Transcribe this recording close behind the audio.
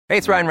Hey,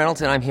 it's Ryan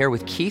Reynolds, and I'm here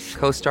with Keith,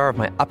 co-star of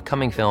my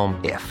upcoming film,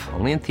 If,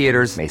 only in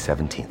theaters May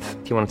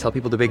 17th. Do you want to tell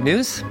people the big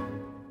news?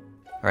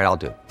 All right, I'll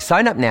do it.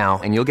 Sign up now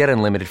and you'll get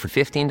unlimited for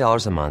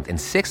 $15 a month and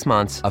 6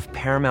 months of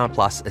Paramount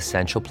Plus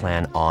Essential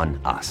Plan on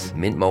us.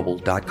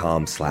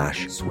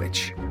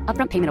 MintMobile.com/switch.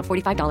 Upfront payment of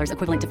 $45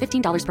 equivalent to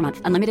 $15 per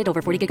month. Unlimited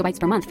over 40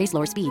 gigabytes per month. Face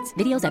lower speeds.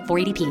 Videos at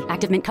 480p.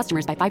 Active Mint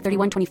customers by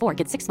 531.24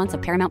 get 6 months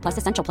of Paramount Plus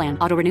Essential Plan.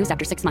 Auto renews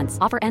after 6 months.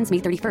 Offer ends May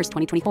 31st,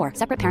 2024.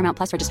 Separate Paramount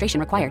Plus registration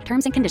required.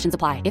 Terms and conditions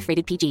apply if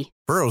rated PG.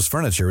 Burrow's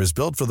furniture is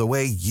built for the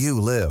way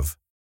you live.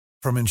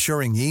 From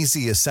ensuring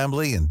easy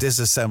assembly and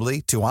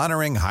disassembly to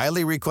honoring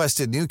highly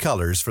requested new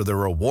colors for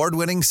their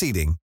award-winning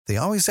seating, they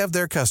always have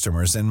their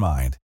customers in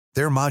mind.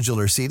 Their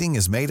modular seating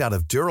is made out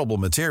of durable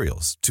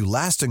materials to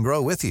last and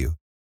grow with you.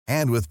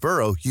 And with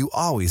Burrow, you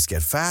always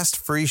get fast,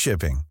 free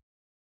shipping.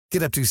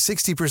 Get up to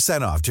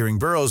 60% off during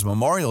Burrow's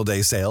Memorial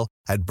Day sale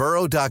at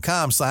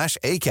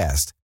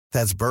burrow.com/ACAST.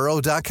 That's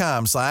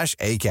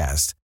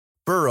burrow.com/ACAST.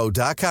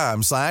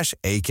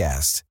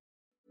 burrow.com/ACAST.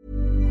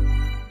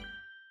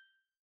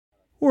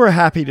 We're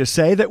happy to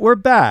say that we're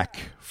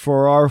back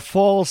for our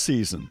fall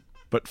season.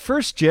 But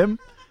first, Jim,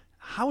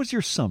 how was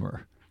your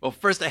summer? Well,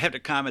 first I have to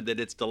comment that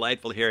it's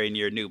delightful hearing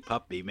your new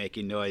puppy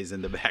making noise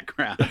in the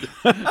background.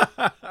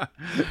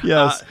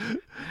 Yes.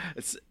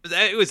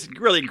 It was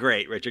really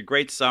great, Richard.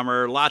 Great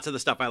summer. Lots of the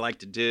stuff I like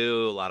to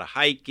do. A lot of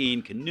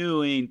hiking,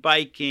 canoeing,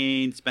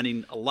 biking,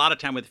 spending a lot of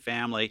time with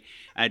family.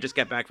 And I just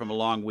got back from a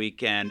long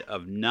weekend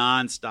of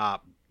nonstop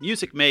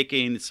music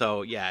making.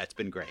 So, yeah, it's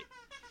been great.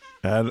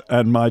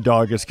 And my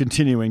dog is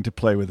continuing to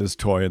play with his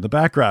toy in the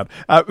background.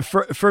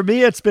 For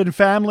me, it's been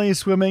family,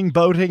 swimming,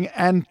 boating,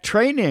 and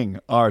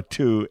training our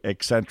two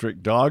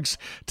eccentric dogs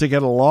to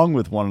get along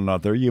with one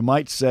another. You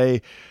might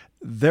say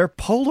they're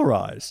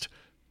polarized.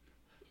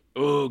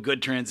 Ooh,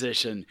 good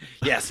transition.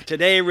 Yes,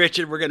 today,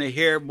 Richard, we're going to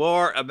hear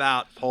more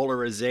about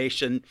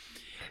polarization.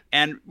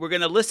 And we're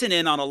going to listen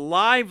in on a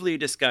lively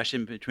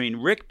discussion between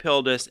Rick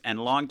Pildes and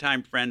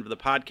longtime friend of the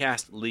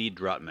podcast, Lee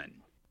Drutman.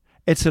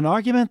 It's an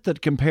argument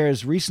that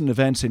compares recent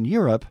events in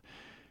Europe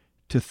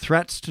to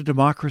threats to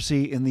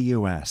democracy in the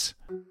U.S.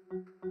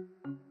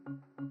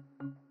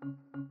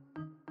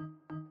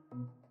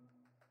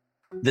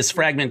 This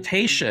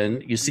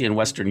fragmentation you see in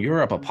Western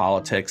Europe of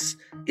politics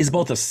is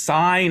both a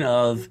sign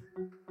of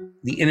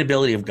the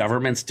inability of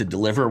governments to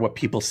deliver what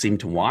people seem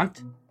to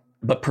want,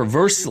 but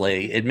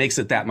perversely, it makes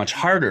it that much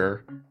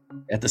harder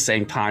at the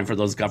same time for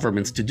those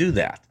governments to do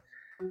that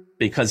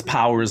because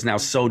power is now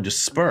so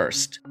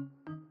dispersed.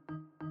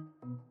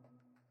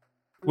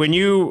 When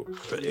you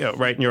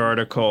write in your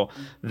article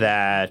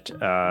that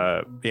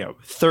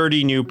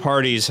 30 new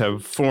parties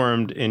have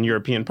formed in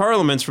European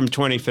parliaments from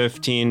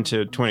 2015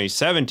 to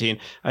 2017,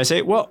 I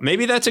say, well,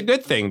 maybe that's a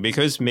good thing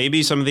because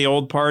maybe some of the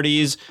old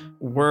parties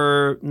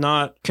were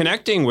not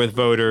connecting with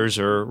voters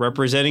or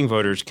representing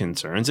voters'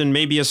 concerns, and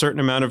maybe a certain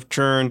amount of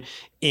churn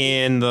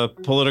in the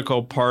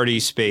political party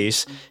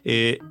space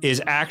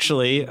is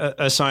actually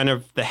a sign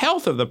of the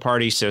health of the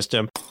party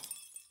system.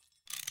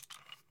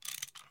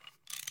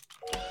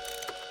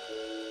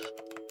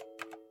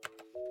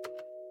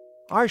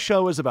 Our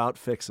show is about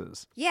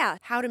fixes. Yeah,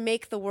 how to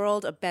make the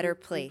world a better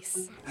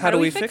place. How do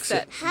we fix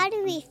it? How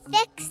do we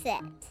fix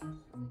it?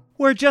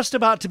 We're just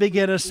about to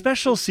begin a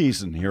special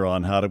season here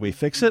on How Do We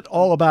Fix It,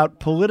 all about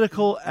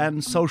political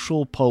and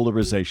social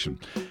polarization.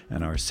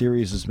 And our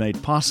series is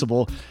made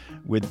possible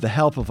with the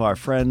help of our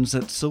friends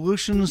at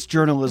Solutions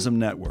Journalism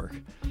Network.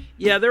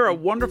 Yeah, they're a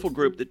wonderful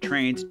group that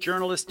trains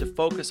journalists to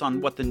focus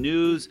on what the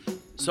news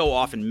so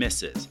often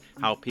misses,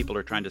 how people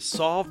are trying to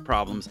solve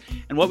problems,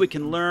 and what we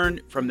can learn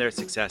from their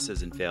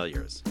successes and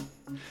failures.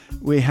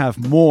 We have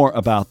more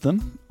about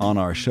them on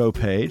our show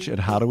page at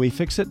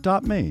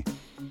howdowefixit.me.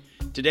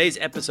 Today's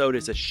episode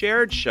is a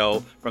shared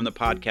show from the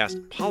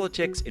podcast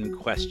Politics in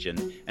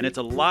Question, and it's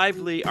a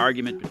lively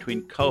argument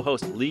between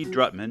co-host Lee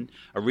Drutman,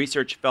 a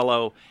research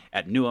fellow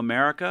at New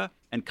America,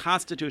 and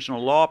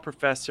constitutional law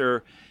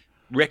professor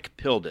Rick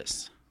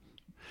Pildes.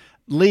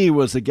 Lee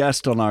was a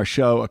guest on our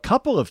show a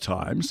couple of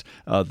times.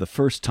 The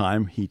first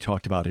time he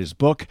talked about his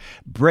book,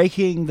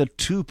 Breaking the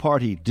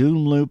Two-Party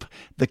Doom Loop,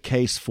 the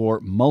case for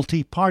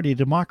multi-party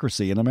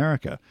democracy in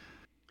America.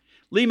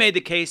 Lee made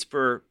the case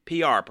for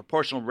PR,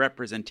 proportional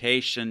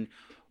representation,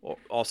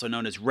 also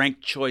known as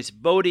ranked choice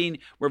voting,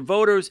 where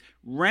voters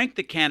rank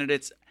the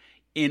candidates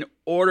in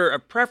order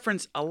of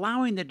preference,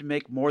 allowing them to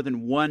make more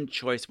than one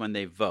choice when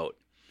they vote.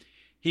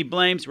 He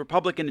blames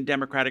Republican and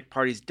Democratic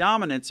parties'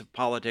 dominance of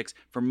politics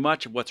for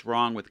much of what's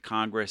wrong with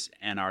Congress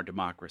and our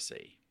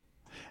democracy.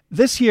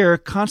 This year,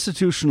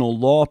 constitutional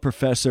law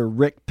professor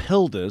Rick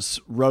Pildes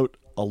wrote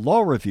a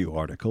law review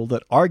article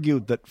that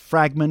argued that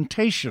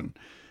fragmentation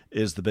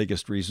is the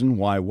biggest reason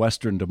why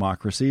Western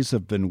democracies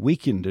have been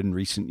weakened in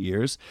recent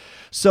years.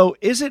 So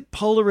is it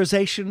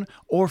polarization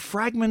or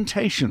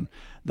fragmentation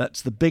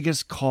that's the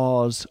biggest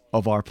cause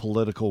of our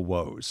political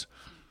woes?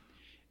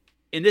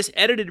 In this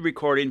edited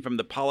recording from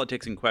the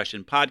Politics in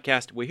Question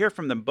podcast, we hear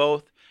from them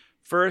both.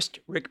 First,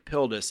 Rick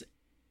Pildes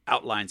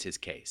outlines his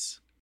case.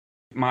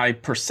 My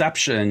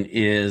perception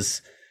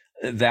is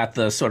that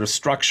the sort of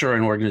structure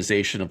and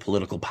organization of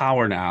political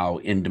power now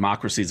in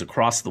democracies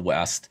across the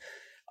West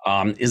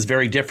is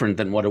very different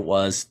than what it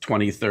was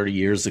 20, 30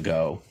 years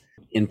ago,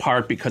 in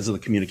part because of the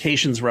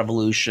communications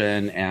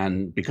revolution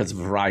and because of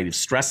a variety of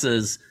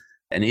stresses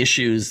and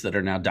issues that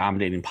are now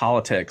dominating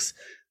politics.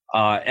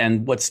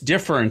 And what's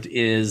different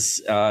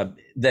is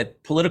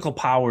that political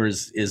power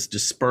is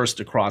dispersed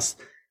across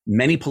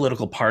many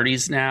political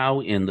parties now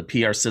in the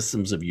PR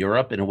systems of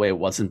Europe in a way it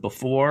wasn't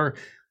before.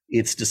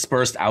 It's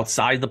dispersed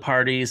outside the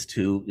parties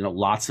to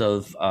lots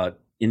of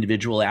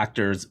individual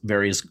actors,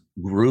 various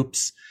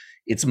groups.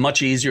 It's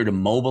much easier to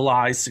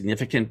mobilize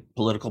significant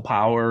political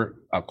power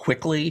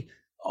quickly,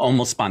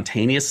 almost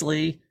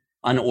spontaneously.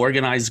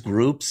 Unorganized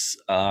groups,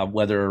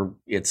 whether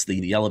it's the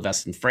Yellow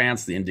Vests in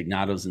France, the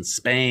Indignados in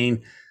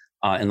Spain,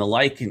 and the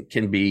like,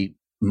 can be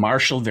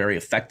marshaled very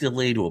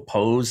effectively to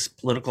oppose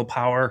political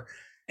power.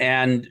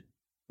 And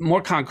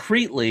more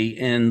concretely,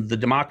 in the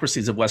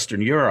democracies of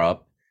Western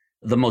Europe,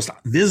 the most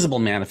visible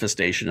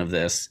manifestation of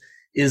this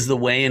is the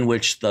way in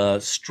which the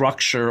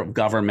structure of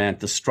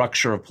government, the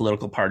structure of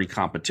political party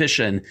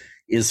competition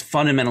is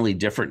fundamentally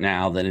different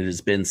now than it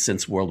has been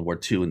since World War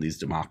II in these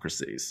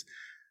democracies.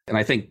 And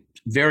I think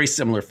very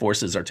similar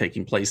forces are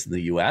taking place in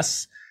the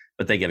US,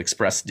 but they get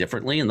expressed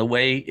differently. And the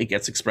way it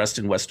gets expressed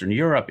in Western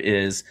Europe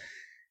is,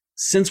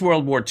 since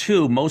World War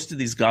II, most of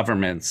these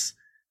governments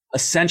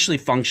essentially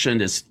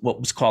functioned as what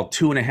was called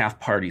 2.5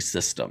 party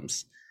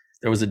systems.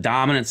 There was a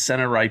dominant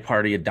center-right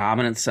party, a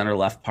dominant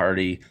center-left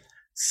party.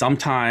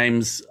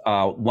 Sometimes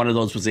one of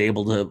those was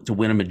able to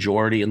win a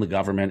majority in the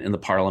government, in the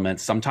parliament.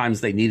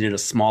 Sometimes they needed a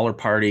smaller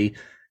party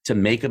to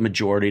make a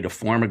majority to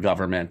form a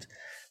government.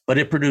 But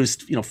it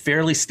produced,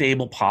 fairly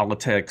stable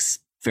politics,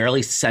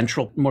 fairly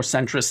central, more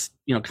centrist,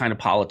 kind of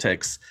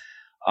politics,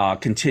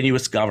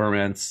 continuous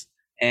governments,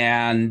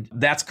 and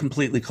that's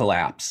completely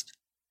collapsed.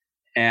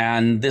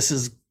 And this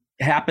has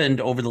happened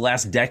over the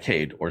last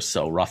decade or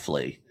so,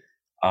 roughly.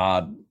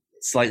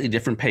 Slightly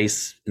different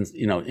pace,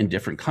 in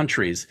different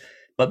countries,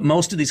 but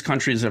most of these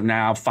countries are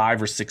now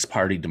 5 or 6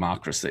 party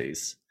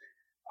democracies,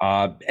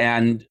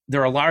 and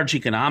there are large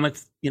economic,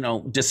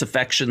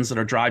 disaffections that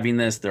are driving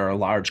this. There are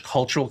large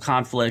cultural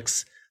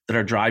conflicts that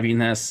are driving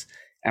this,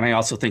 and I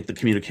also think the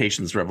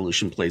communications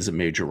revolution plays a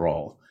major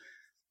role.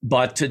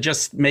 But to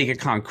just make it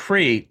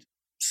concrete,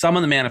 some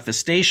of the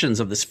manifestations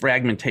of this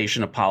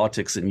fragmentation of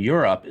politics in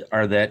Europe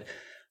are that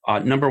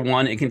number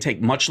one, it can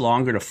take much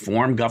longer to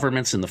form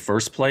governments in the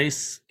first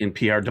place in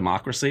PR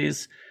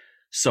democracies.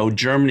 So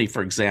Germany,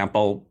 for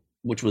example,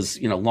 which was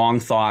long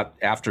thought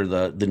after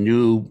the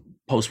new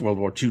post-World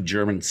War II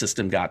German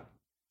system got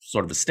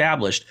sort of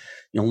established,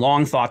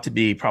 long thought to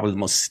be probably the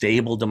most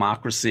stable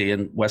democracy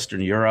in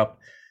Western Europe.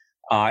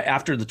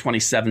 After the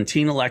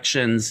 2017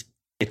 elections,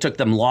 it took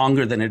them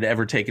longer than it had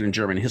ever taken in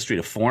German history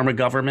to form a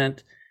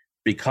government,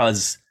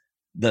 because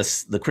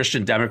the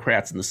Christian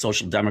Democrats and the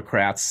Social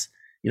Democrats,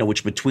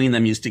 which between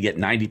them used to get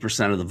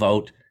 90% of the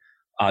vote,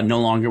 no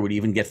longer would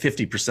even get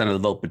 50% of the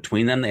vote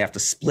between them. They have to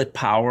split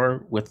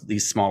power with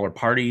these smaller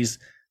parties,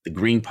 the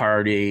Green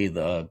Party,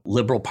 the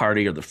Liberal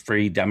Party, or the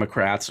Free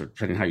Democrats, or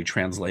depending on how you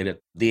translate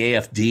it, the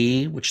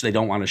AfD, which they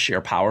don't want to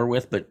share power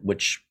with, but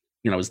which,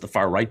 is the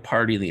far right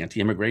party, the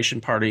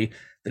anti-immigration party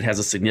that has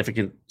a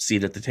significant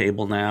seat at the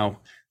table now,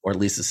 or at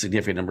least a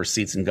significant number of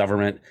seats in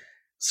government.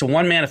 So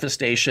one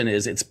manifestation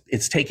is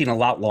it's taking a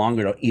lot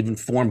longer to even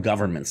form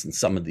governments in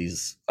some of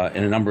these,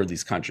 in a number of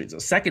these countries. A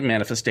second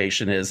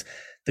manifestation is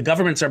the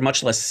governments are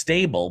much less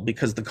stable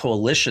because the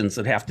coalitions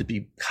that have to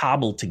be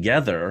cobbled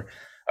together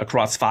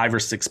across 5 or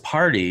 6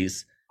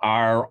 parties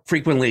are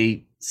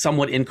frequently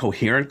somewhat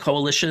incoherent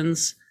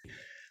coalitions.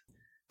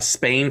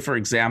 Spain, for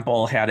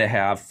example, had to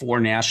have 4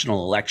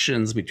 national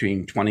elections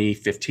between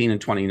 2015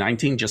 and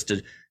 2019 just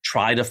to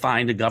try to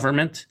find a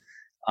government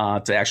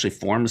to actually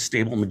form a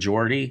stable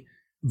majority.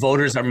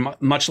 Voters are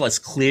much less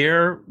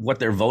clear what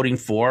they're voting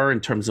for in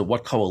terms of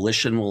what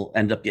coalition will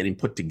end up getting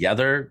put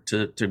together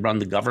to run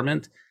the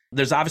government.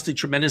 There's obviously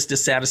tremendous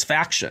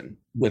dissatisfaction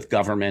with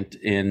government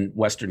in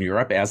Western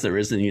Europe, as there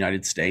is in the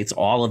United States.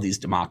 All of these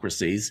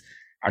democracies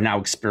are now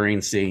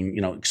experiencing,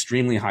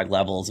 extremely high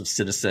levels of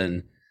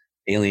citizen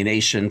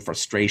alienation,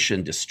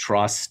 frustration,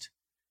 distrust.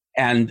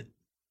 And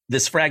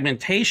this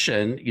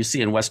fragmentation you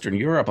see in Western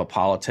Europe of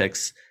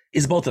politics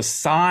is both a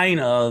sign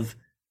of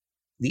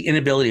the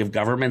inability of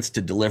governments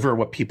to deliver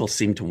what people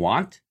seem to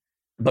want,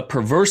 but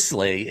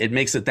perversely, it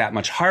makes it that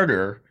much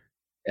harder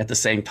at the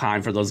same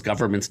time for those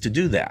governments to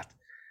do that,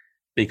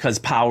 because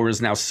power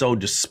is now so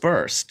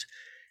dispersed,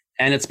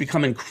 and it's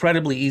become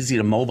incredibly easy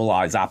to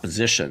mobilize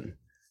opposition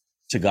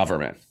to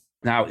government.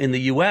 Now, in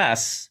the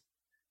US,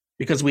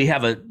 because we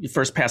have a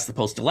first past the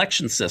post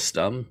election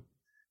system,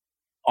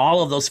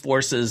 all of those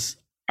forces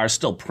are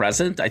still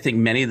present. I think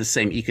many of the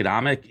same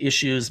economic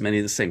issues, many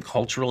of the same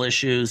cultural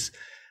issues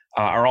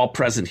are all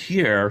present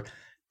here,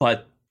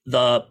 but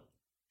the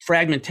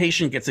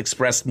fragmentation gets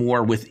expressed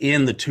more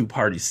within the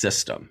 2-party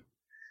system.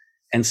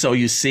 And so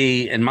you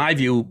see, in my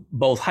view,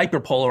 both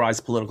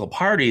hyperpolarized political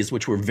parties,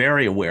 which we're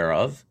very aware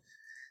of,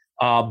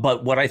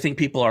 but what I think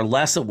people are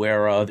less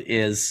aware of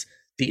is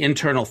the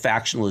internal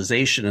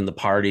factionalization in the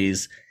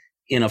parties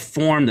in a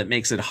form that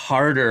makes it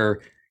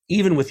harder,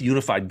 even with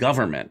unified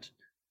government,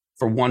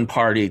 for one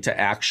party to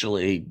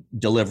actually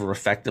deliver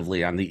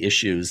effectively on the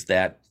issues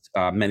that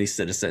many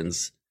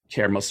citizens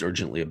care most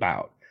urgently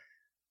about.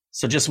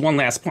 So just one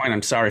last point.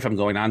 I'm sorry if I'm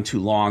going on too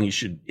long. You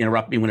should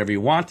interrupt me whenever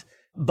you want.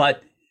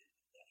 But,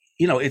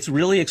 it's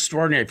really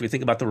extraordinary if you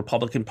think about the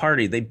Republican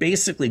Party. They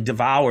basically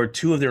devoured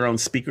two of their own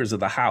speakers of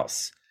the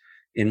House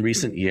in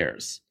recent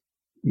years.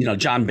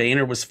 John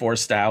Boehner was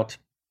forced out.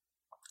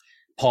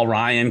 Paul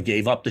Ryan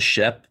gave up the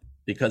ship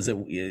because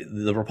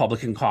the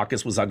Republican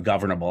caucus was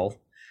ungovernable.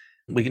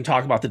 We can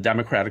talk about the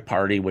Democratic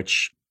Party,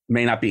 which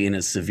may not be in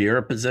as severe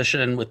a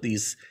position with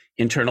these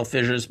internal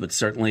fissures, but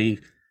certainly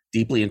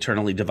deeply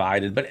internally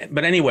divided.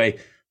 But anyway,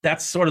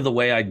 that's sort of the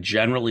way I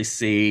generally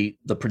see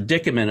the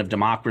predicament of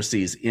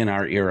democracies in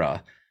our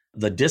era.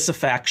 The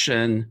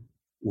disaffection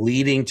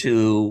leading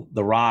to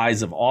the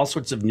rise of all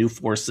sorts of new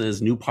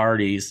forces, new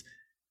parties,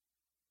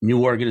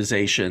 new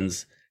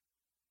organizations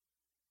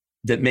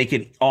that make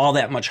it all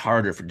that much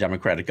harder for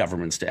democratic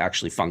governments to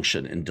actually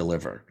function and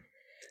deliver.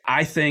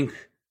 I think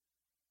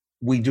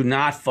we do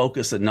not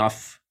focus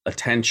enough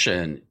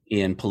attention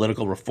in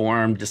political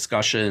reform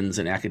discussions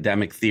and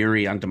academic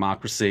theory on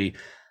democracy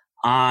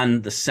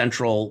on the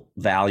central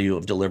value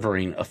of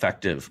delivering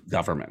effective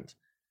government.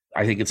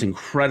 I think it's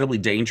incredibly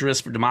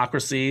dangerous for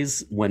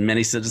democracies when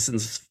many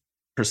citizens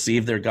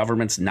perceive their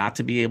governments not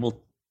to be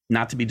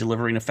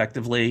delivering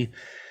effectively.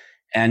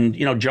 And,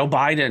 Joe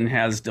Biden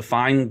has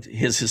defined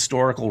his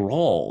historical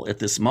role at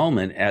this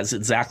moment as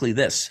exactly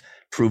this,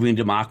 proving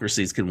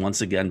democracies can once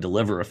again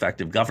deliver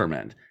effective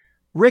government.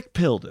 Rick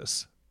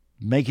Pildes,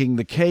 making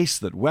the case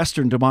that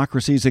Western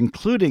democracies,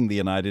 including the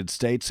United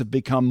States, have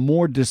become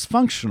more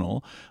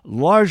dysfunctional,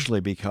 largely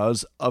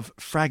because of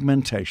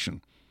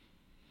fragmentation.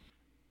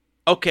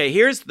 Okay,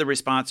 here's the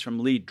response from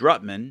Lee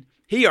Drutman.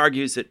 He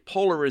argues that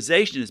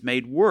polarization is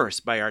made worse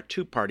by our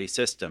two-party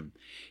system.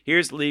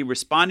 Here's Lee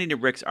responding to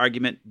Rick's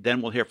argument,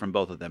 then we'll hear from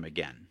both of them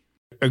again.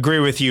 Agree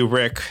with you,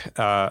 Rick,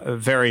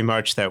 very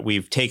much that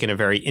we've taken a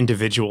very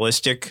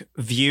individualistic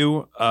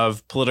view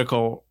of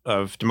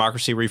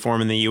democracy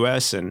reform in the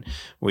U.S., and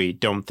we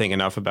don't think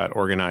enough about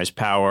organized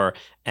power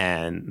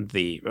and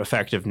the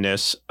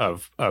effectiveness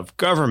of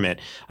government.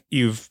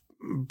 You've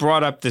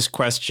brought up this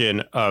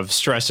question of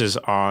stresses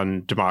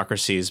on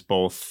democracies,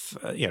 both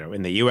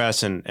in the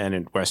U.S. and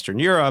in Western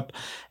Europe.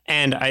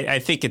 And I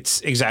think it's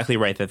exactly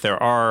right that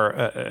there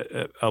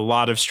are a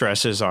lot of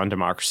stresses on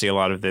democracy. A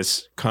lot of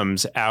this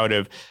comes out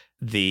of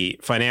the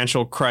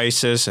financial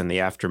crisis and the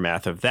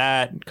aftermath of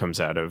that. It comes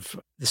out of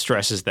the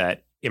stresses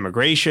that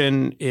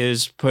immigration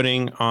is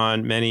putting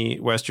on many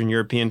Western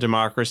European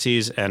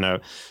democracies and a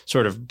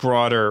sort of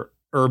broader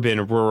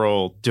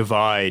urban-rural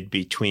divide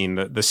between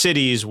the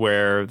cities,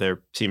 where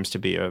there seems to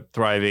be a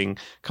thriving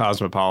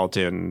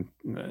cosmopolitan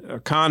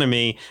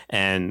economy,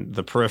 and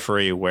the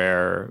periphery,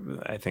 where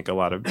I think a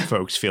lot of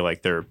folks feel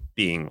like they're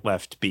being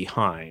left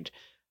behind.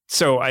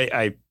 So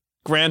I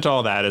grant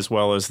all that, as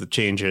well as the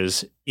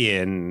changes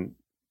in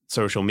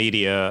social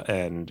media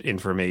and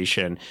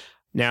information.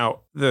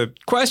 Now, the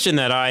question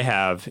that I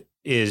have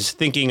is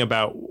thinking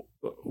about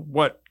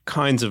what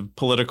kinds of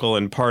political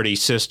and party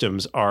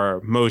systems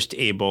are most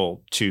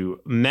able to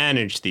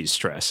manage these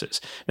stresses.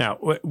 Now,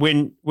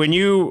 when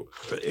you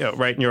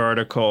write in your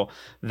article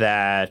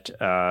that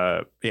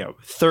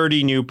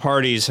 30 new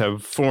parties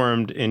have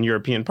formed in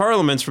European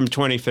parliaments from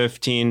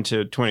 2015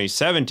 to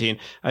 2017,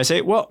 I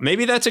say, well,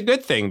 maybe that's a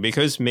good thing,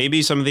 because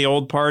maybe some of the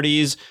old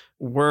parties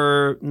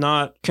were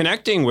not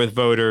connecting with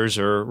voters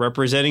or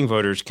representing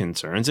voters'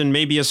 concerns, and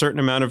maybe a certain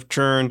amount of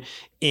churn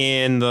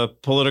in the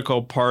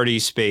political party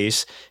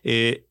space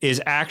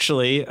is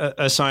actually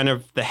a sign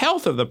of the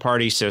health of the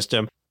party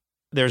system.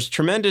 There's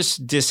tremendous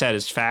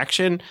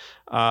dissatisfaction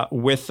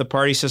with the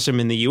party system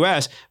in the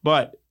U.S.,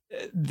 but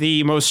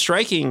the most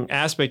striking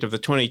aspect of the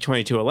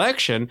 2022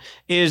 election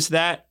is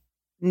that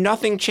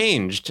nothing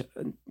changed.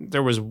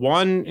 There was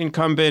one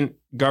incumbent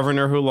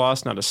governor who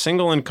lost, not a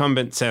single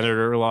incumbent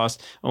senator who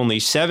lost, only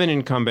 7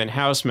 incumbent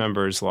House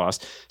members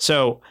lost.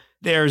 So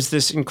there's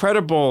this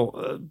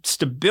incredible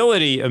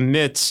stability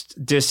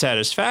amidst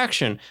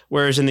dissatisfaction,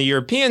 whereas in the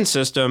European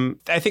system,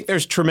 I think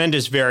there's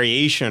tremendous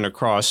variation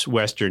across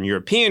Western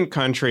European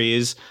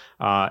countries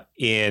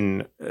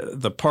in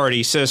the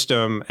party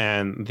system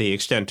and the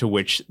extent to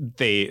which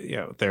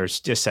there's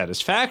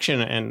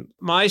dissatisfaction. And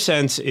my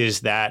sense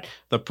is that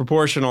the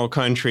proportional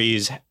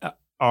countries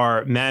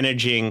are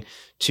managing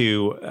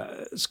to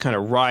kind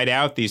of ride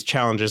out these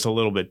challenges a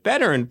little bit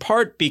better, in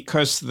part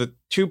because the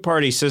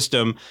two-party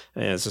system,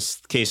 as is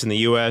the case in the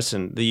U.S.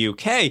 and the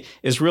U.K.,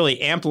 is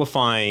really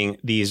amplifying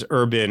these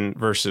urban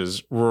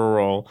versus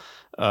rural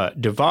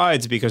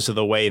divides because of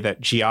the way that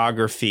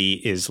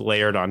geography is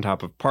layered on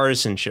top of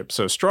partisanship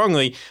so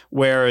strongly,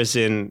 whereas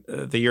in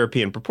the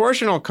European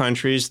proportional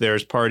countries,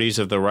 there's parties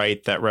of the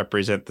right that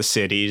represent the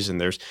cities, and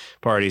there's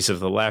parties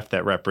of the left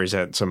that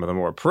represent some of the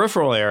more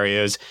peripheral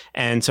areas.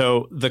 And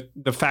so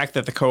the fact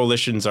that the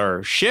coalitions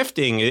are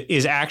shifting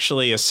is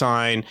actually a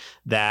sign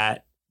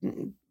that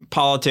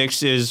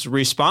politics is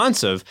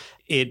responsive.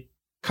 It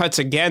cuts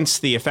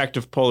against the effect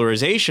of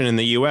polarization in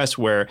the U.S.,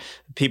 where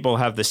people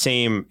have the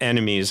same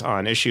enemies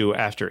on issue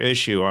after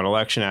issue, on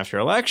election after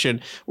election,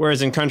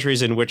 whereas in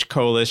countries in which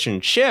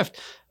coalitions shift,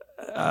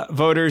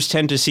 voters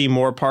tend to see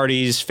more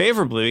parties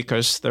favorably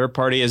because their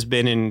party has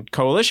been in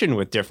coalition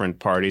with different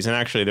parties. And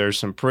actually, there's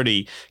some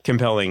pretty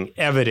compelling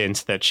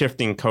evidence that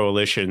shifting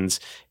coalitions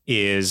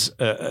is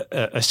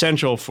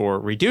essential for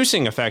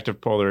reducing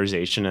effective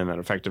polarization. And that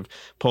effective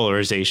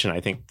polarization,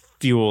 I think,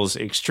 fuels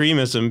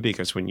extremism,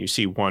 because when you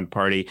see one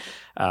party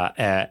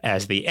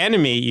as the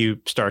enemy, you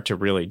start to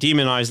really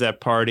demonize that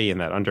party, and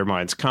that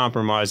undermines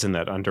compromise, and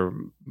that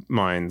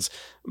undermines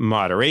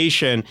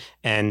moderation.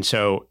 And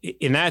so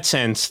in that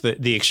sense,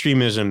 the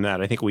extremism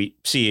that I think we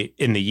see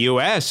in the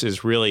U.S.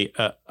 is really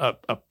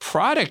a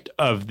product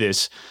of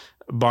this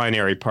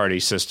binary party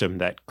system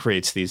that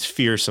creates these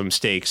fearsome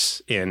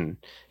stakes in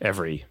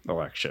every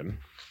election.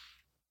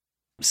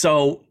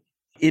 So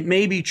it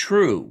may be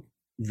true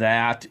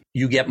that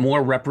you get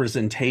more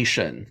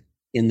representation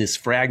in this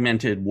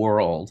fragmented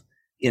world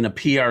in a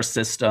PR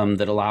system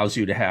that allows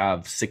you to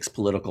have 6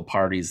 political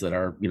parties that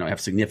are, have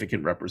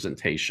significant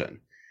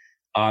representation.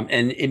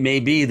 And it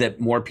may be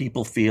that more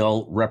people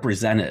feel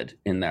represented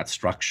in that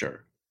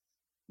structure.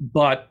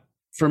 But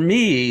for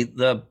me,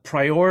 the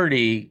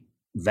priority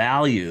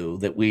value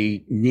that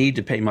we need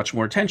to pay much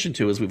more attention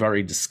to, as we've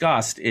already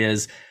discussed,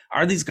 is,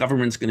 are these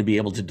governments going to be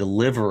able to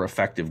deliver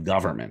effective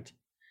government?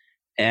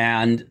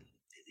 And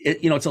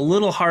it's a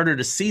little harder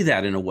to see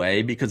that in a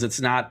way, because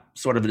it's not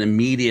sort of an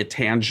immediate,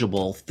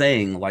 tangible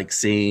thing like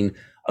seeing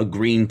a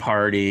Green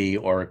Party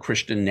or a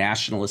Christian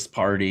Nationalist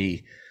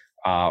Party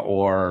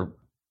or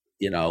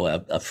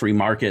a free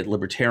market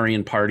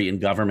libertarian party in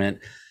government.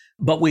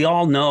 But we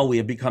all know, we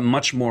have become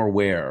much more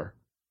aware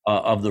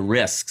of the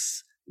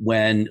risks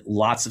when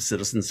lots of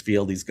citizens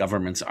feel these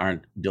governments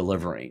aren't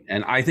delivering.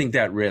 And I think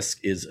that risk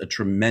is a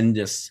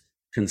tremendous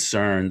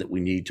concern that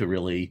we need to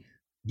really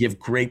give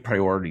great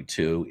priority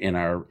to in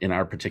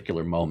our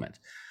particular moment.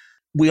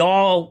 We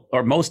all,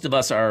 or most of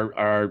us,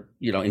 are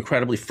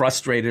incredibly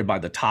frustrated by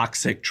the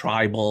toxic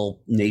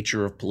tribal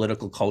nature of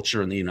political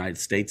culture in the United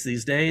States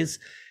these days,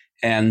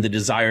 and the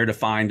desire to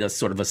find a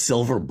sort of a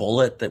silver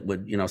bullet that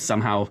would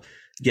somehow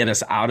get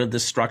us out of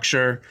this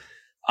structure.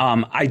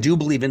 I do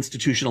believe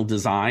institutional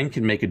design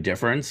can make a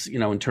difference,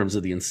 in terms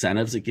of the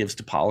incentives it gives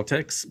to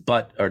politics,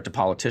 or to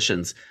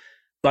politicians.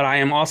 But I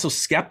am also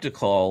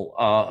skeptical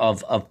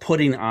of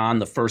putting on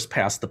the first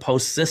past the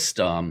post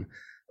system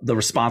the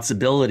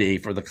responsibility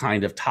for the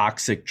kind of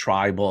toxic,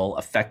 tribal,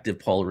 effective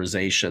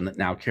polarization that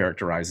now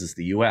characterizes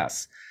the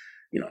U.S.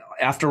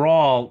 After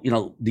all,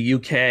 the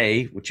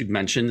UK, which you've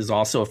mentioned, is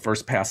also a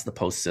first past the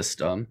post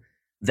system.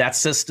 That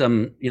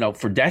system,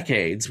 for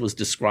decades was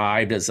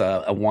described as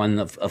a one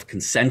of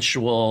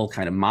consensual,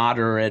 kind of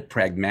moderate,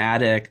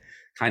 pragmatic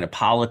kind of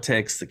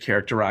politics that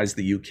characterized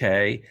the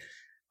UK.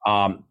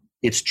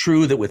 It's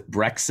true that with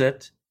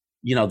Brexit,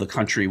 the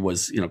country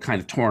was,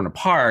 kind of torn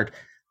apart.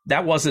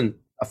 That wasn't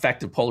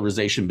effective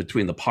polarization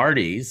between the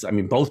parties. I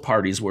mean, both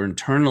parties were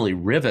internally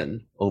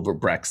riven over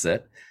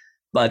Brexit,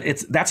 but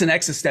that's an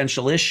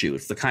existential issue.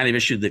 It's the kind of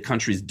issue that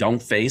countries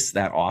don't face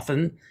that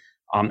often.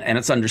 And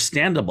it's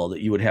understandable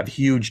that you would have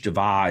huge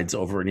divides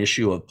over an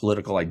issue of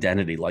political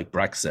identity like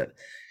Brexit.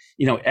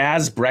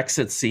 As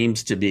Brexit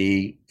seems to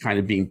be kind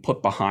of being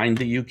put behind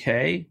the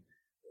UK,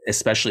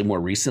 especially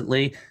more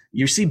recently,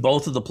 you see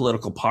both of the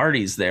political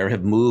parties there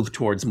have moved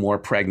towards more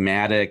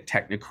pragmatic,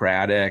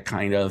 technocratic,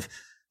 kind of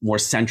more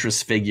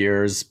centrist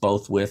figures,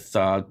 both with,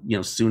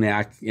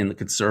 Sunak in the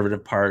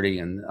Conservative Party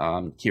and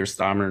Keir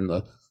Starmer in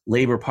the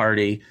Labour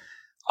Party.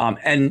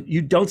 And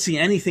you don't see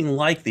anything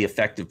like the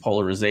effective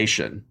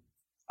polarization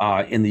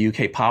in the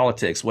UK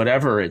politics,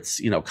 whatever its,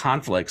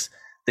 conflicts,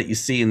 that you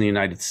see in the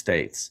United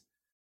States.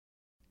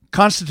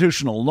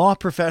 Constitutional law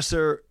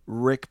professor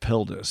Rick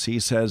Pildes. He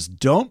says,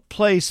 don't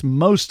place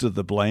most of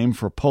the blame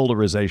for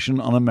polarization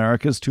on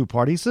America's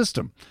two-party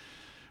system.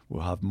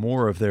 We'll have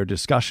more of their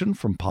discussion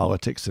from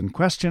Politics in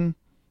Question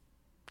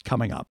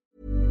coming up.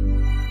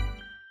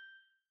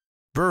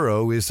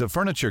 Burrow is a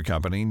furniture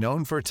company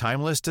known for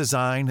timeless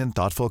design and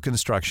thoughtful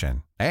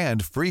construction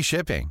and free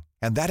shipping,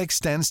 and that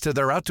extends to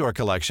their outdoor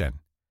collection.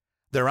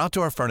 Their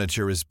outdoor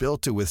furniture is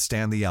built to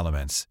withstand the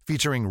elements,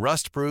 featuring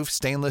rust-proof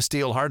stainless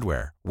steel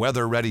hardware,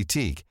 weather-ready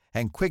teak,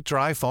 and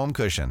quick-dry foam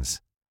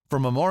cushions. For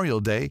Memorial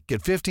Day,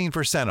 get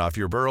 15% off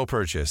your Burrow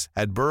purchase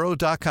at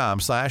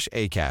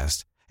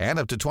burrow.com/ACAST and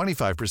up to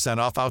 25%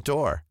 off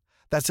outdoor.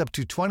 That's up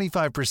to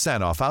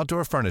 25% off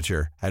outdoor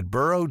furniture at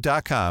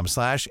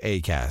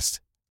burrow.com/ACAST.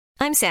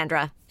 I'm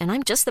Sandra, and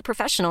I'm just the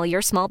professional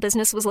your small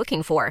business was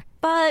looking for.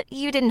 But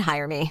you didn't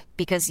hire me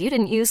because you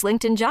didn't use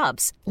LinkedIn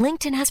Jobs.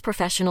 LinkedIn has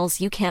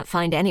professionals you can't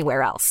find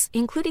anywhere else,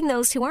 including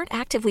those who aren't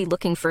actively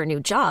looking for a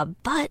new job,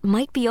 but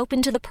might be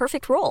open to the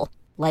perfect role,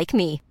 like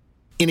me.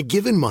 In a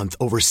given month,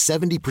 over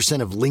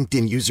 70% of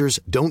LinkedIn users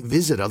don't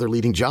visit other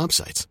leading job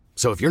sites.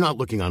 So if you're not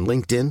looking on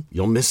LinkedIn,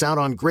 you'll miss out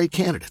on great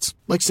candidates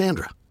like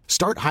Sandra.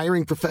 Start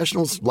hiring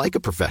professionals like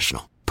a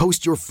professional.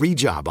 Post your free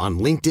job on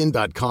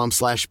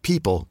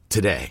linkedin.com/people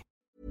today.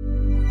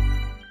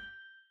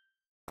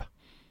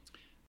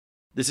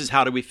 This is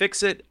How Do We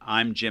Fix It?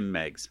 I'm Jim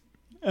Meigs.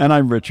 And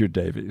I'm Richard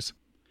Davies.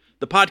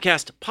 The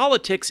podcast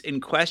Politics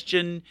in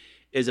Question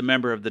is a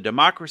member of the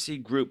Democracy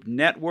Group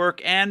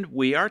Network, and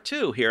we are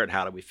too here at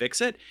How Do We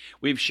Fix It?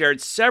 We've shared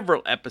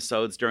several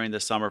episodes during the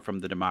summer from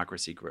the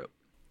Democracy Group.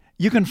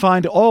 You can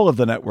find all of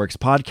the network's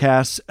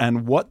podcasts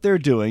and what they're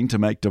doing to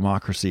make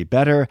democracy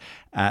better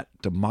at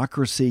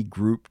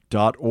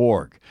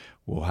democracygroup.org.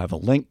 We'll have a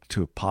link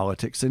to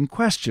Politics in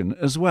Question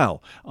as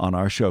well on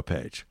our show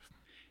page.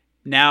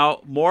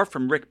 Now, more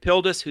from Rick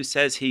Pildes, who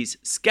says he's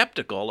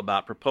skeptical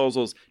about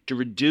proposals to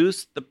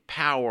reduce the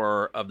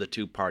power of the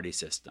two-party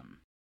system.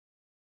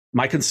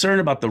 My concern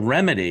about the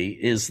remedy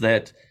is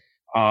that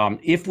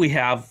if we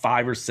have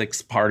 5 or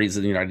 6 parties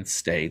in the United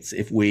States,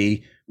 if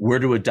we were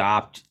to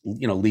adopt,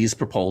 Lee's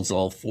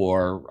proposal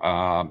for,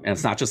 and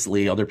it's not just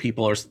Lee, other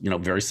people are,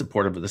 very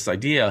supportive of this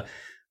idea,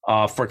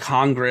 for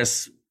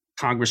Congress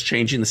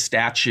changing the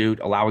statute,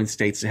 allowing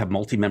states to have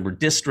multi-member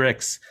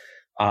districts.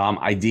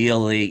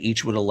 Ideally,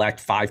 each would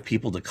elect 5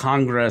 people to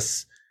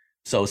Congress.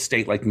 So a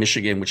state like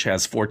Michigan, which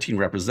has 14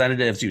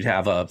 representatives, you'd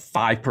have a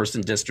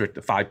 5-person district,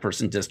 a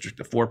 5-person district,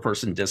 a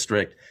 4-person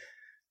district.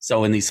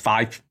 So in these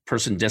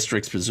 5-person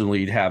districts,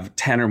 presumably you'd have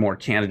 10 or more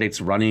candidates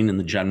running in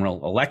the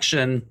general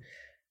election.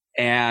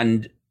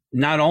 And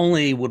not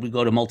only would we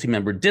go to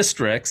multi-member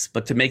districts,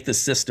 but to make the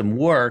system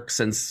work,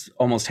 since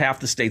almost half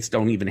the states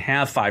don't even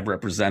have 5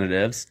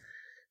 representatives,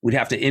 we'd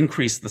have to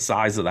increase the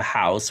size of the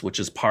House, which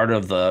is part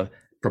of the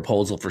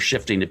proposal for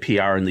shifting to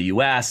PR in the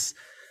U.S.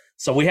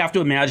 So we have to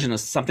imagine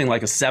something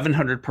like a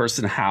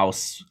 700-person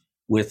House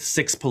with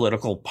 6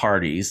 political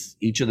parties,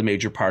 each of the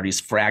major parties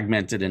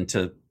fragmented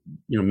into,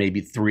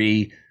 maybe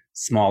 3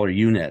 smaller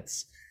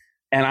units.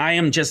 And I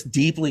am just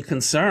deeply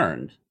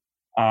concerned,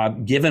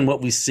 given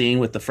what we've seen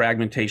with the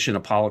fragmentation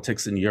of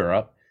politics in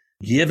Europe,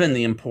 given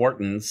the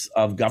importance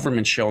of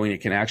government showing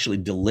it can actually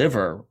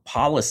deliver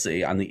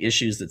policy on the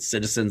issues that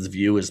citizens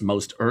view as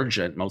most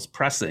urgent, most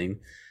pressing.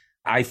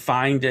 I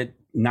find it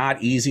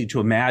not easy to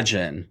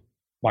imagine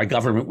why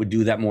government would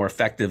do that more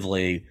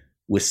effectively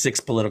with 6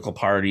 political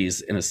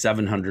parties in a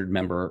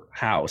 700-member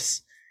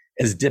House,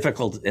 as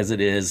difficult as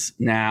it is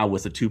now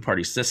with a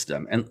 2-party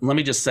system. And let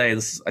me just say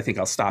this, I think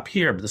I'll stop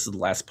here, but this is the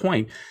last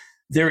point.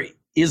 There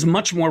is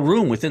much more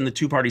room within the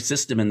 2-party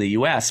system in the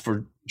US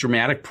for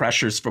dramatic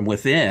pressures from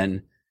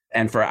within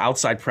and for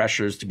outside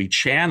pressures to be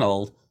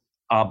channeled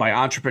by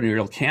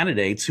entrepreneurial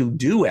candidates who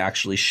do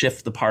actually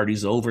shift the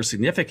parties over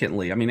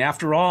significantly. I mean,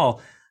 after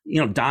all,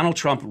 Donald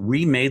Trump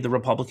remade the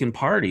Republican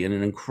Party in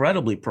an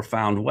incredibly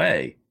profound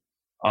way.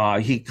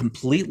 He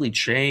completely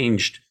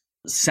changed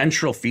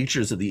central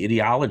features of the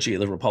ideology of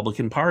the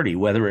Republican Party,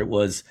 whether it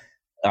was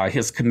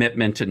his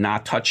commitment to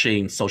not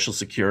touching Social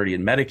Security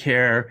and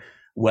Medicare,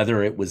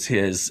 whether it was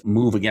his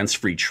move against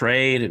free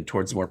trade and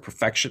towards more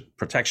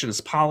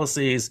protectionist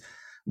policies,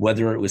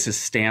 whether it was his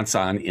stance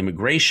on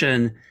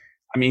immigration.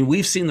 I mean,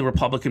 we've seen the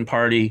Republican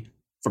Party,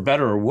 for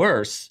better or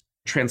worse,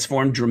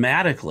 transform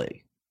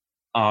dramatically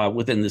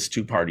within this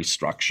 2-party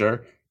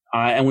structure.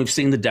 And we've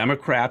seen the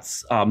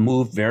Democrats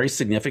move very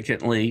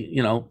significantly,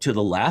 to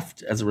the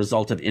left as a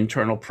result of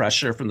internal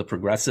pressure from the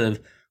progressive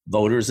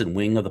voters and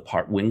wings of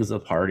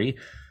the party.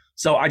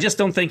 So I just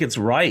don't think it's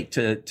right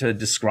to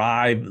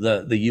describe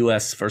the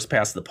U.S. first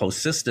past the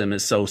post system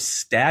as so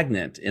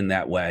stagnant in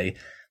that way.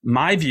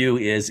 My view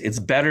is it's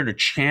better to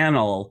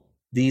channel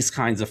these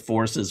kinds of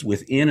forces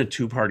within a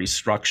 2-party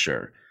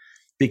structure,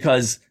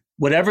 because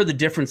whatever the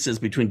differences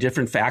between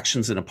different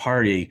factions in a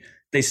party,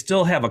 they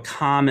still have a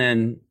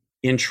common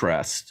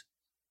interest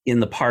in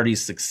the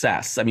party's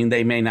success. I mean,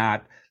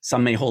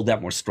 some may hold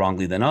that more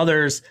strongly than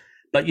others,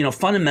 but,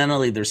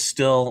 fundamentally, they're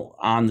still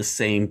on the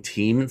same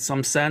team in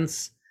some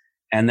sense.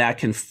 And that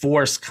can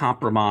force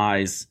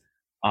compromise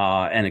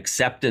and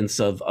acceptance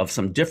of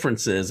some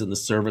differences in the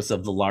service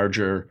of the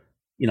larger,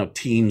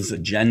 team's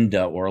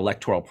agenda or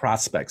electoral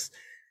prospects.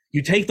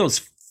 You take those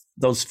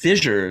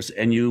fissures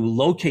and you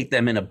locate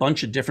them in a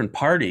bunch of different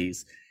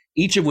parties,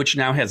 each of which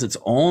now has its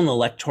own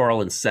electoral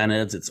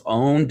incentives, its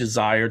own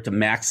desire to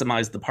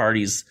maximize the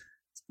party's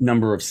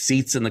number of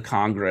seats in the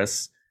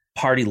Congress,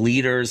 party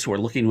leaders who are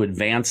looking to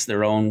advance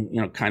their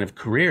own, kind of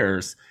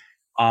careers.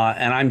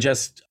 And I'm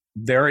just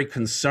very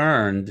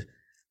concerned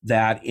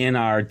that in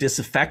our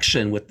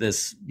disaffection with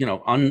this,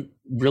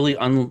 really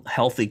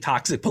unhealthy,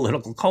 toxic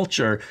political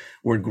culture,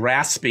 we're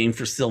grasping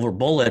for silver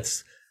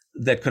bullets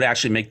that could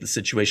actually make the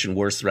situation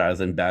worse rather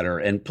than better.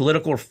 And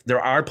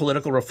there are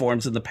political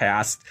reforms in the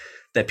past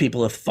that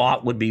people have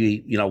thought would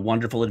be,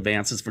 wonderful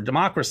advances for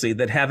democracy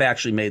that have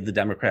actually made the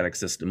democratic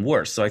system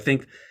worse. So I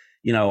think,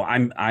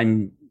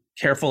 I'm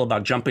careful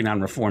about jumping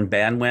on reform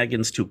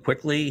bandwagons too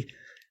quickly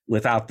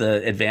without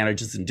the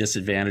advantages and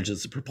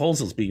disadvantages of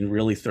proposals being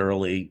really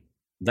thoroughly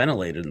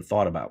ventilated and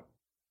thought about.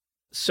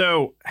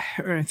 So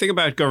when I think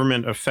about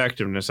government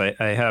effectiveness, I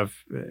have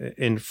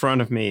in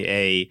front of me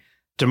a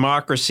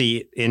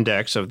democracy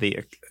index of the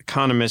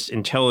Economist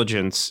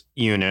Intelligence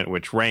Unit,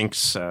 which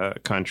ranks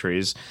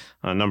countries,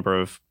 a number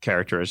of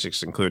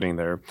characteristics, including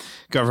their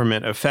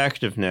government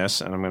effectiveness.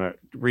 And I'm going to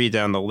read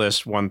down the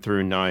list 1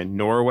 through 9.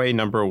 Norway,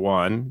 number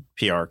 1,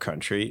 PR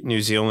country.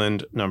 New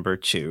Zealand, number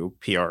 2,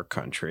 PR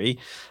country.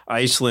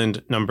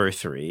 Iceland, number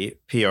 3,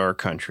 PR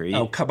country.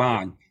 Oh, come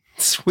on.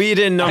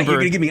 Sweden, number...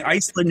 You're going to give me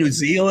Iceland, New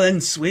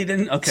Zealand,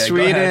 Sweden? Okay,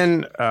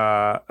 Sweden,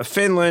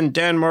 Finland,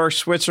 Denmark,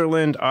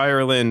 Switzerland,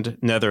 Ireland,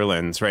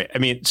 Netherlands, right? I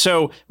mean,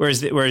 so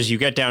whereas you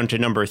get down to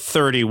number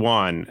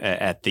 31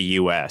 at the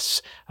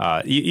U.S.,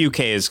 UK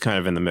is kind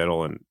of in the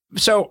middle. And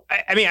so,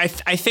 I mean, I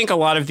think a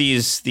lot of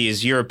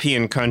these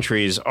European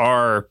countries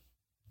are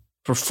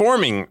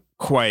performing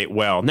quite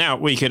well. Now,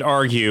 we could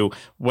argue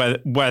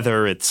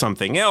whether it's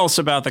something else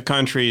about the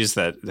countries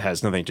that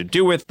has nothing to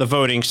do with the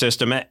voting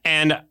system.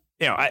 And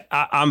I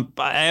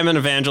am an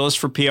evangelist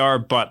for PR,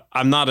 but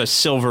I'm not a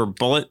silver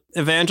bullet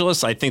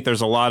evangelist. I think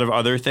there's a lot of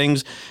other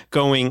things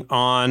going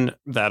on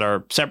that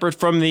are separate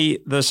from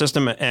the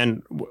system.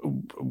 And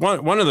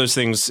one of those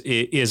things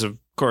is, of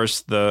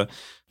course, the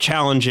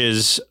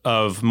challenges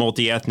of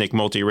multi-ethnic,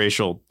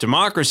 multiracial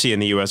democracy in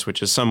the U.S.,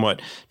 which is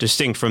somewhat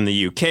distinct from the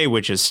U.K.,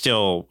 which is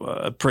still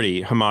a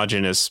pretty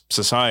homogenous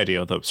society,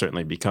 although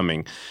certainly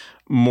becoming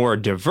more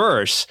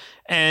diverse.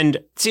 And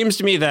it seems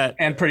to me that...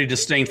 And pretty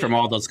distinct from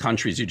all those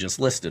countries you just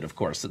listed, of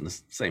course, in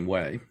the same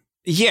way.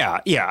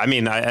 Yeah. I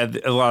mean, a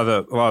lot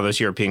of those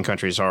European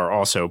countries are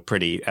also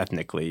pretty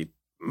ethnically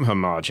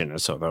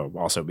homogenous, although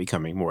also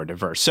becoming more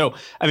diverse. So,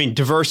 I mean,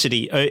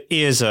 diversity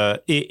is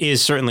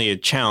certainly a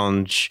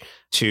challenge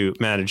to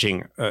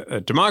managing a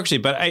democracy.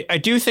 But I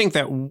do think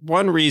that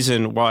one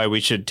reason why we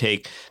should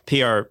take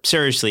PR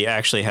seriously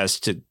actually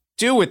has to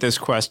do with this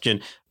question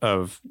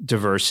of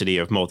diversity,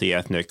 of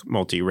multi-ethnic,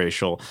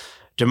 multiracial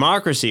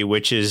democracy,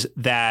 which is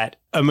that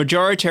a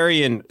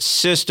majoritarian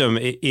system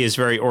is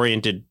very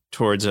oriented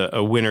towards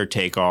a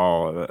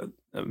winner-take-all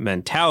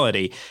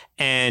mentality.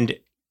 And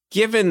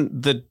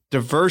given the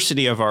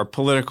diversity of our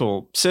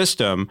political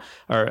system,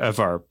 or of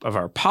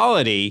our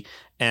polity,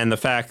 and the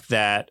fact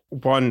that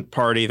one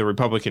party, the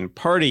Republican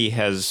Party,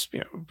 has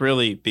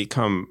really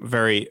become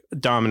very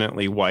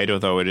dominantly white,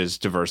 although it is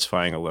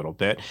diversifying a little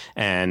bit,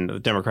 and the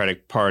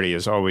Democratic Party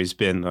has always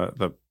been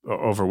the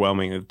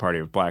overwhelmingly the party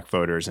of black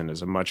voters and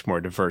is a much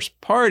more diverse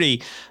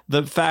party,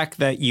 the fact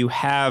that you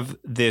have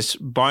this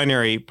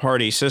binary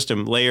party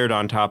system layered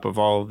on top of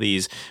all of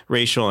these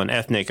racial and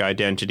ethnic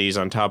identities,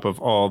 on top of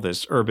all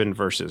this urban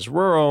versus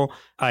rural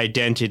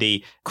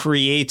identity,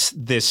 creates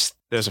this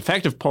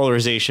effective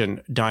polarization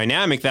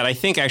dynamic that I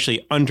think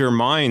actually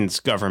undermines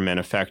government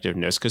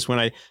effectiveness. Because when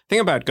I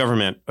think about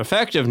government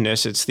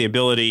effectiveness, it's the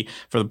ability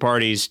for the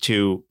parties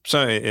to,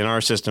 in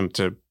our system,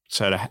 to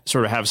sort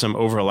of have some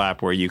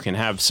overlap where you can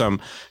have some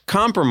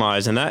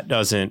compromise, and that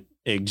doesn't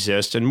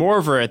exist. And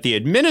moreover, at the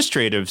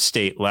administrative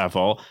state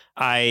level,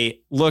 I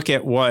look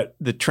at what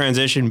the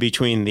transition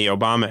between the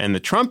Obama and the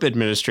Trump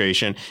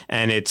administration,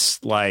 and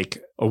it's like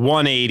a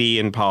 180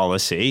 in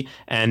policy.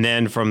 And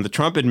then from the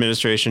Trump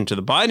administration to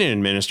the Biden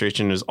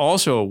administration is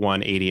also a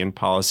 180 in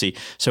policy.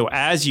 So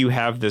as you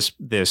have this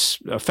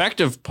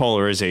effective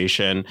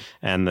polarization,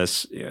 and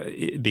this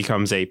it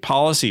becomes a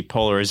policy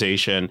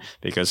polarization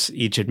because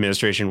each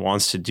administration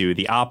wants to do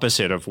the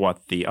opposite of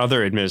what the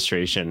other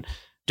administration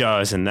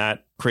does, and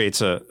that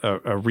creates a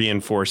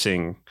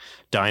reinforcing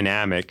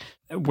dynamic.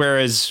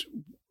 Whereas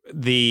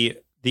the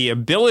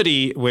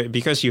ability,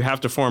 because you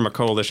have to form a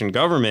coalition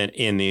government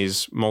in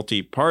these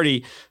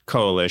multi-party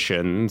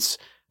coalitions,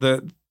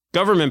 the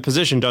government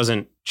position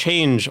doesn't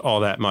change all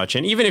that much.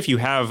 And even if you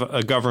have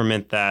a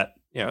government that,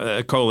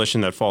 a coalition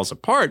that falls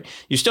apart,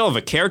 you still have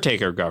a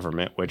caretaker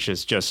government, which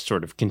is just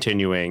sort of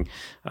continuing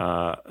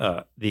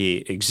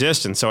the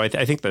existence. So I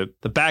think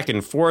the back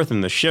and forth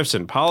and the shifts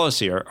in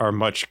policy are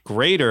much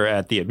greater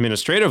at the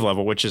administrative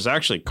level, which is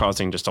actually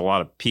causing just a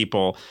lot of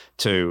people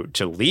to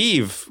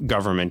leave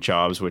government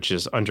jobs, which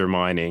is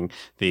undermining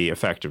the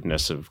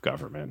effectiveness of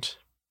government.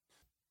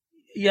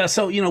 Yeah,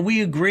 so, we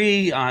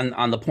agree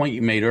on the point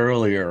you made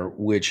earlier,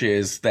 which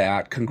is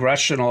that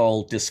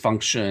congressional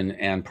dysfunction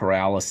and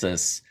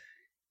paralysis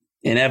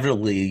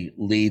inevitably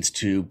leads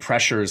to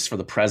pressures for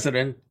the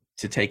president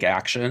to take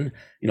action.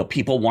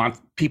 People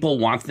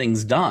want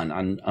things done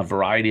on a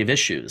variety of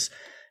issues.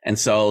 And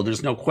so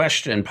there's no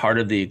question part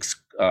of the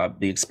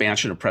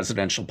expansion of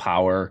presidential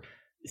power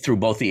through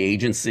both the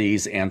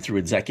agencies and through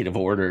executive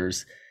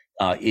orders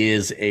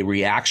is a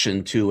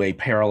reaction to a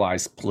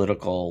paralyzed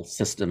political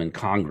system in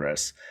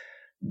Congress.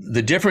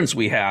 The difference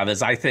we have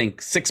is I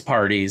think 6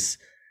 parties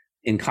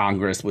in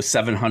Congress with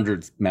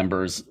 700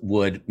 members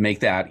would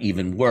make that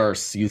even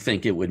worse. You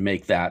think it would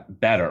make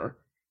that better.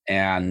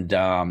 And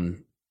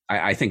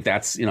I think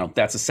that's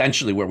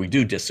essentially where we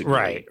do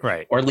disagree.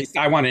 Right. Or at least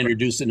I want to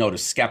introduce a note of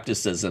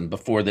skepticism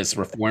before this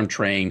reform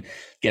train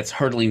gets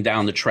hurtling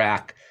down the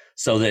track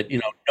so that,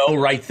 no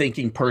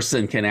right-thinking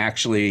person can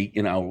actually,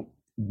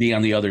 be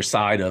on the other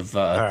side of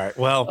all right.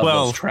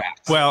 those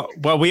tracks. Well,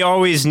 we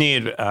always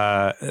need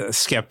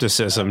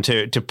skepticism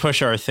to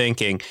push our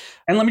thinking.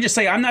 And let me just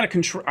say, I'm not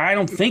I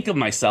don't think of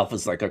myself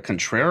as like a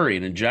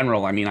contrarian in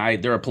general. I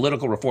mean, there are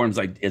political reforms,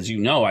 as you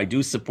know, I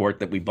do support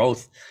that we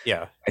both.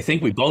 Yeah. I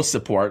think we both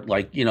support,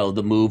 like,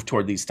 the move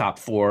toward these top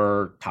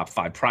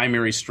 5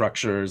 primary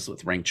structures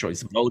with ranked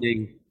choice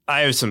voting.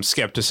 I have some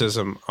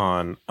skepticism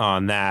on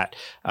that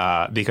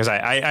because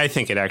I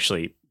think it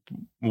actually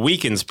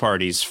weakens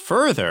parties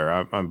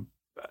further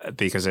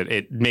because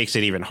it makes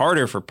it even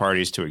harder for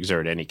parties to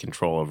exert any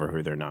control over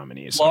who their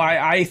nominees are. Well,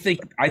 I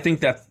think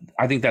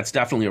that's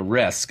definitely a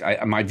risk.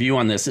 My view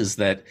on this is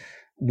that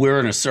we're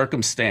in a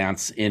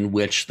circumstance in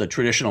which the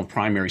traditional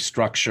primary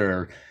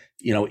structure,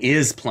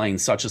 is playing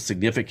such a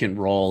significant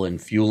role in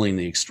fueling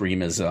the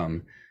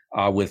extremism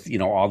with,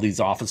 all these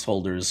office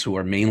holders who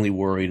are mainly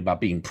worried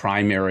about being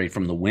primary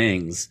from the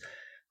wings,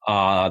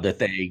 that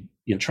they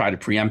try to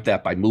preempt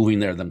that by moving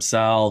there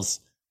themselves.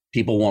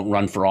 People won't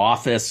run for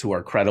office who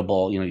are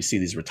credible. You see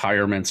these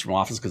retirements from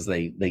office because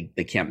they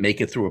can't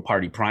make it through a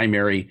party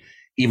primary,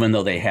 even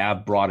though they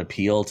have broad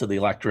appeal to the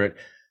electorate.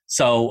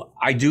 So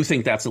I do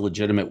think that's a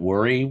legitimate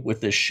worry with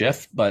this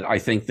shift. But I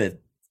think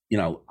that,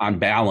 on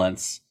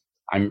balance,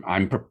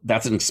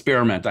 that's an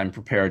experiment I'm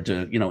prepared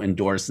to,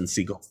 endorse and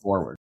see go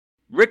forward.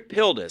 Rick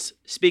Pildes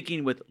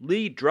speaking with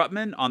Lee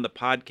Drutman on the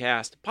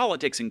podcast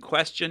Politics in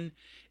Question.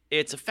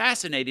 It's a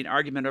fascinating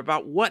argument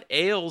about what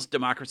ails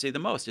democracy the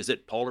most. Is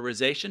it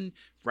polarization,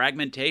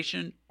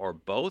 fragmentation, or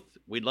both?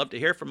 We'd love to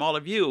hear from all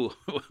of you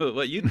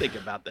what you think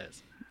about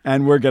this.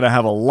 And we're going to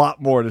have a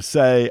lot more to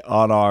say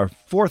on our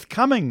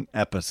forthcoming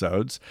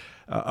episodes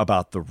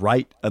about the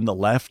right and the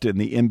left and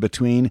the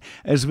in-between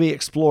as we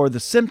explore the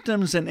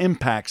symptoms and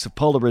impacts of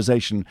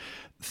polarization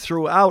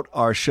throughout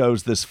our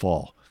shows this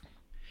fall.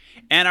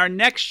 And our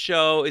next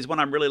show is one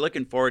I'm really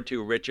looking forward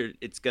to, Richard.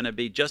 It's going to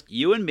be just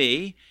you and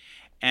me.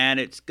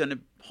 And it's going to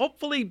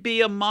hopefully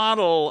be a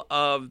model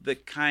of the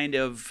kind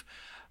of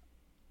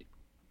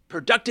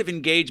productive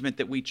engagement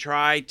that we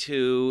try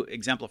to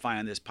exemplify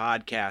on this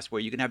podcast, where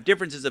you can have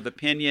differences of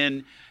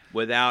opinion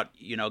without,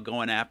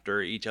 going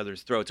after each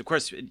other's throats. Of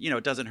course,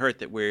 it doesn't hurt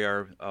that we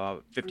are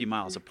 50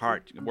 miles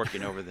apart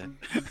working over the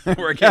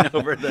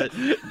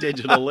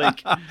digital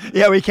link.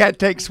 Yeah, we can't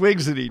take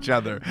swings at each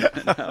other.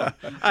 No,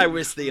 I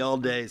miss the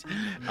old days.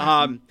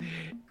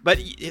 But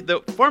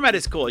the format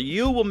is cool.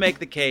 You will make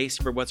the case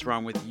for what's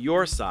wrong with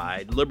your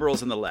side,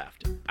 liberals and the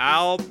left.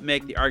 I'll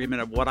make the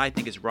argument of what I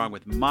think is wrong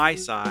with my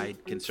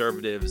side,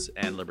 conservatives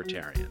and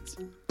libertarians.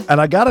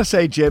 And I got to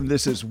say, Jim,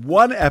 this is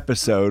one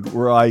episode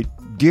where I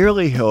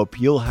dearly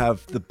hope you'll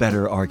have the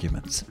better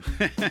arguments.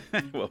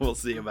 Well, we'll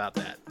see about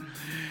that.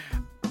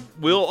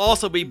 We'll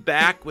also be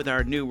back with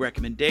our new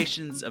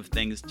recommendations of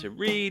things to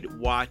read,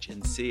 watch,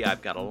 and see.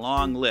 I've got a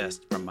long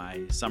list from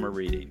my summer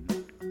reading.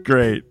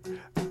 Great.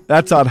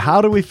 That's on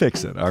How Do We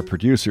Fix It? Our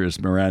producer is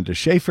Miranda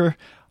Schaefer.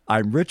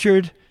 I'm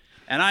Richard.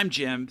 And I'm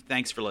Jim.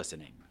 Thanks for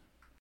listening.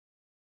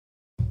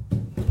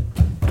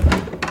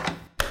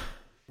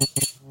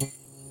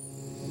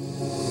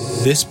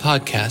 This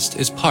podcast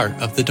is part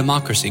of the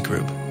Democracy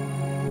Group.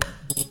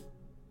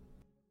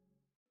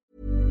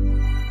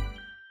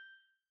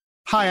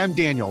 Hi, I'm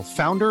Daniel,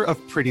 founder of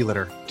Pretty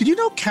Litter. Did you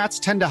know cats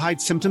tend to hide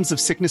symptoms of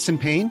sickness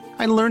and pain?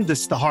 I learned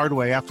this the hard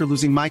way after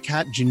losing my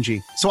cat,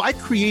 Gingy. So I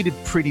created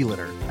Pretty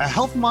Litter, a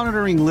health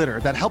monitoring litter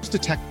that helps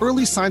detect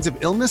early signs of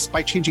illness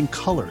by changing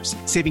colors,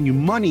 saving you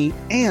money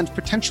and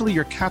potentially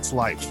your cat's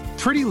life.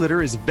 Pretty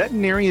Litter is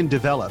veterinarian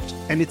developed,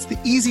 and it's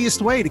the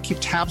easiest way to keep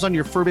tabs on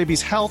your fur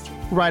baby's health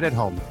right at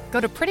home.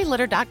 Go to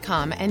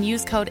prettylitter.com and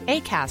use code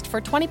ACAST for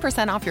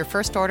 20% off your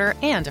first order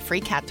and a free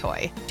cat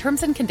toy.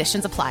 Terms and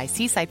conditions apply.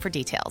 See site for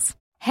details.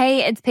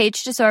 Hey, it's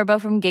Paige DeSorbo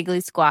from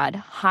Giggly Squad.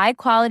 High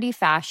quality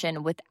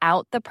fashion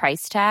without the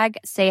price tag.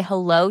 Say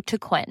hello to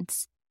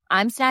Quince.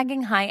 I'm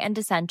snagging high-end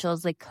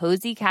essentials like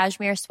cozy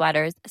cashmere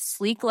sweaters,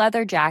 sleek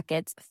leather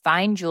jackets,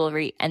 fine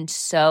jewelry, and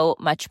so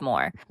much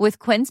more. With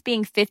Quince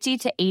being 50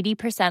 to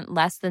 80%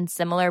 less than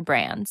similar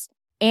brands.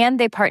 And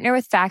they partner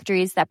with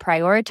factories that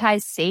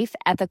prioritize safe,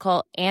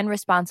 ethical, and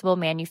responsible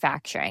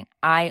manufacturing.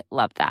 I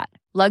love that.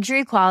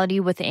 Luxury quality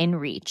within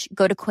reach.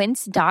 Go to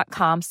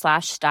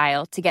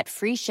quince.com/style to get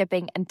free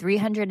shipping and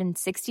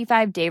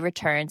 365-day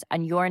returns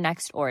on your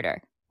next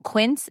order.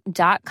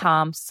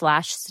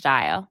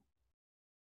 Quince.com/style.